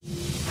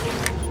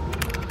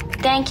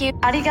Thank you.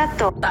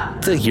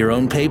 Arigato. The Your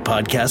Own Pay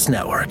Podcast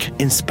Network,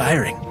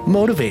 inspiring,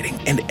 motivating,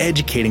 and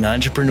educating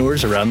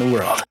entrepreneurs around the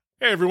world.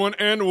 Hey everyone,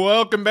 and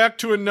welcome back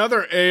to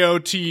another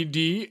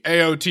AOTD,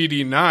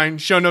 AOTD 9.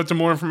 Show notes and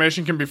more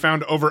information can be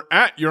found over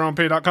at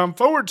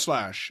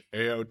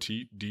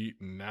yourownpay.com/AOTD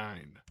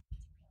 9.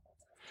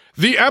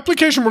 The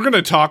application we're going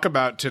to talk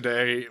about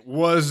today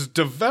was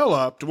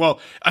developed, well,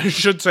 I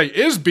should say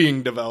is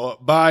being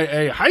developed by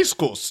a high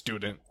school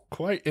student.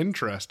 Quite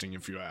interesting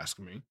if you ask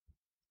me.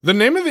 The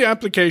name of the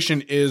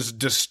application is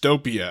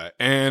Dystopia,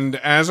 and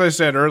as I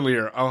said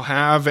earlier, I'll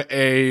have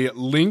a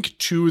link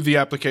to the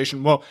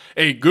application, well,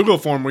 a Google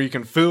form where you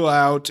can fill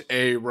out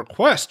a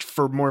request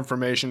for more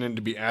information and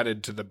to be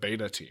added to the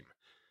beta team.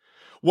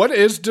 What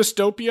is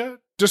Dystopia?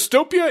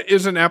 Dystopia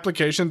is an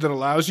application that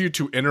allows you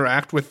to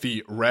interact with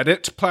the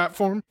Reddit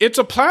platform. It's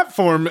a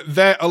platform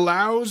that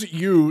allows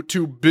you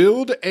to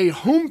build a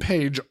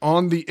homepage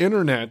on the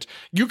internet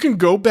you can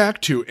go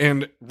back to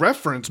and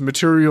reference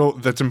material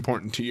that's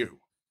important to you.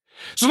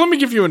 So let me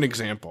give you an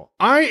example.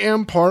 I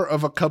am part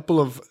of a couple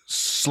of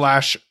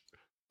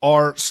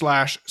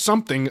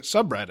 /r/something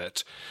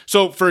subreddits.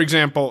 So for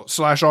example,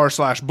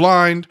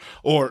 /r/blind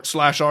or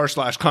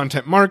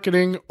 /r/content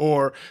marketing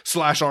or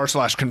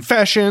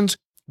 /r/confessions.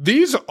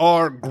 These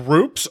are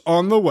groups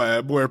on the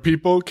web where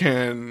people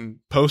can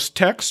post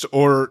text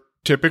or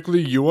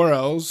typically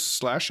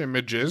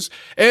URLs/images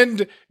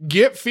and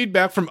get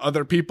feedback from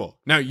other people.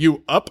 Now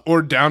you up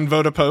or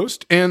downvote a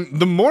post,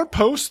 and the more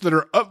posts that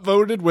are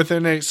upvoted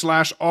within a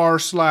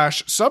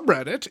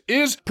 /r/subreddit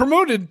is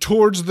promoted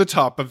towards the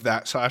top of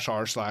that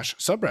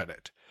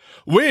 /r/subreddit.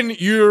 When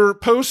your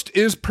post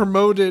is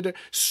promoted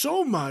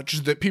so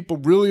much that people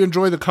really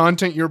enjoy the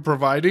content you're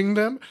providing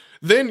them,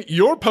 then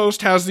your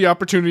post has the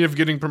opportunity of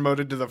getting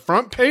promoted to the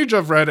front page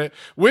of Reddit,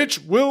 which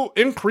will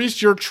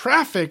increase your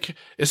traffic,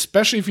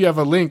 especially if you have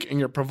a link and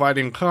you're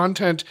providing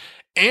content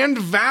and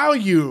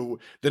value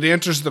that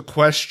answers the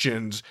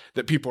questions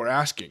that people are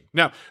asking.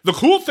 Now, the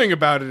cool thing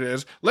about it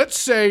is, let's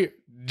say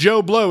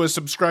Joe Blow is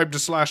subscribed to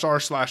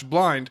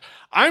 /r/blind.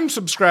 I'm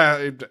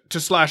subscribed to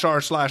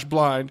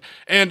 /r/blind,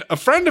 and a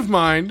friend of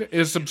mine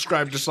is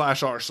subscribed to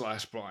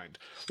 /r/blind.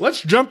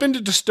 Let's jump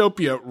into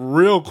Dystopia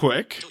real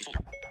quick.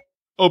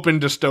 Open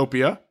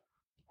Dystopia.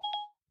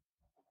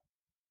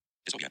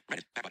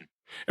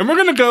 And we're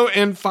going to go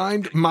and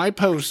find my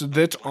post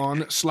that's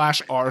on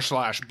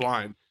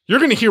 /r/blind. You're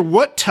going to hear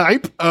what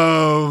type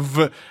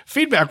of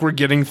feedback we're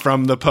getting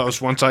from the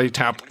post once I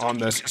tap on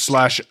this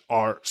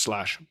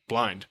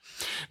 /r/blind.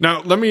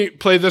 Now, let me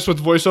play this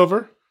with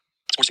voiceover.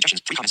 Or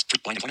suggestions, 3 comments,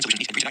 3 blind employment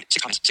solution,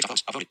 6 comments, 6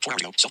 votes, upvoted 4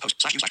 hours ago, self-post,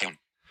 /use by phone.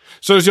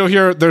 So as you'll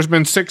hear, there's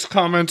been 6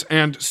 comments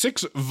and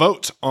 6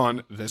 votes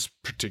on this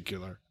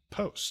particular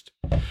post.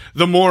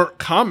 The more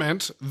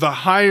comments, the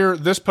higher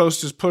this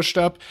post is pushed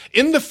up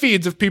in the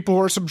feeds of people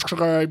who are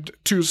subscribed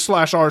to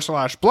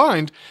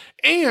 /r/blind.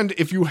 And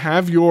if you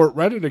have your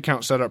Reddit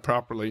account set up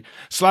properly,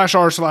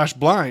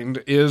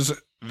 /r/blind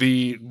is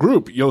the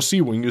group you'll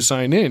see when you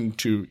sign in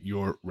to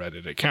your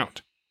Reddit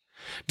account.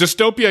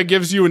 Dystopia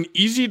gives you an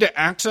easy to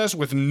access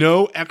with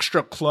no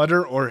extra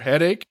clutter or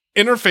headache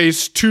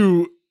interface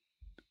to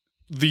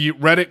the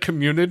Reddit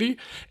community.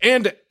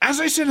 And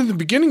as I said in the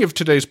beginning of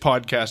today's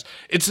podcast,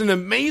 it's an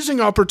amazing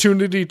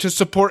opportunity to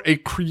support a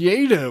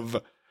creative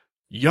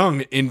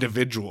young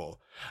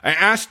individual. I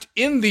asked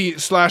in the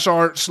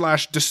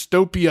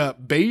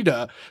 /r/dystopia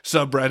beta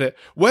subreddit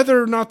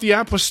whether or not the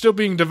app was still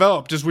being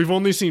developed, as we've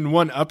only seen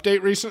one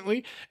update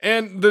recently.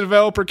 And the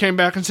developer came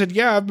back and said,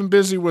 yeah, I've been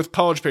busy with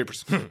college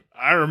papers.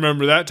 I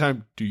remember that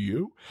time. Do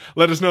you?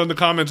 Let us know in the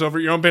comments over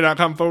at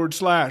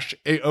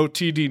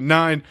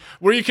yourownpay.com/AOTD9,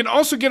 where you can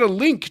also get a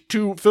link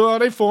to fill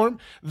out a form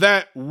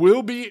that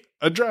will be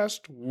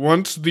addressed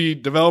once the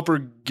developer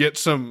gets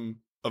some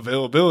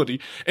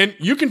availability. And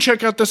you can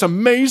check out this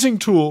amazing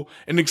tool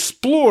and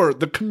explore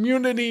the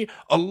community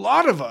a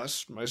lot of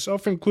us,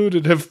 myself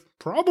included, have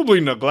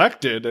probably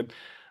neglected, and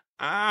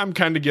I'm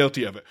kind of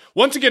guilty of it.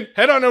 Once again,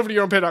 head on over to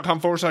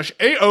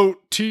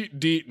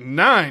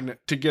yourownpay.com/AOTD9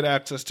 to get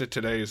access to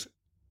today's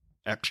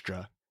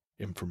extra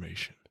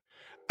information.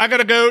 I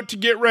gotta go to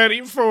get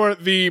ready for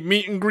the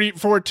meet and greet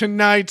for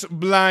tonight's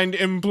Blind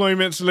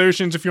Employment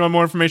Solutions. If you want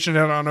more information,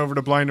 head on over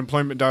to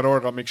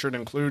blindemployment.org. I'll make sure to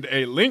include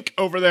a link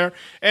over there.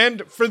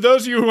 And for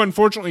those of you who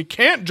unfortunately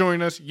can't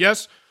join us,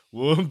 yes,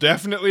 we'll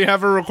definitely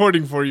have a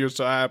recording for you.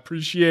 So I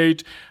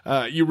appreciate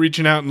you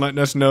reaching out and letting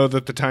us know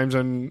that the time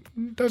zone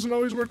doesn't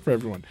always work for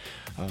everyone.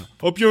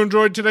 Hope you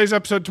enjoyed today's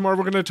episode. Tomorrow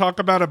we're going to talk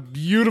about a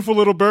beautiful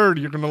little bird.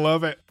 You're going to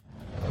love it.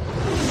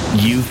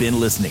 You've been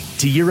listening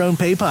to Your Own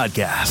Pay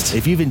Podcast.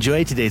 If you've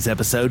enjoyed today's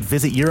episode,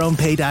 visit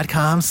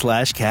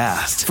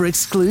yourownpay.com/cast for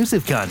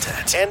exclusive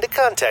content and to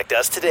contact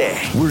us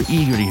today. We're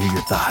eager to hear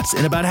your thoughts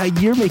and about how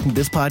you're making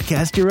this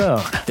podcast your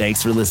own.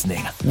 Thanks for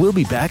listening. We'll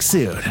be back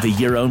soon. The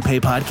Your Own Pay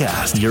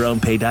Podcast,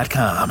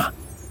 yourownpay.com.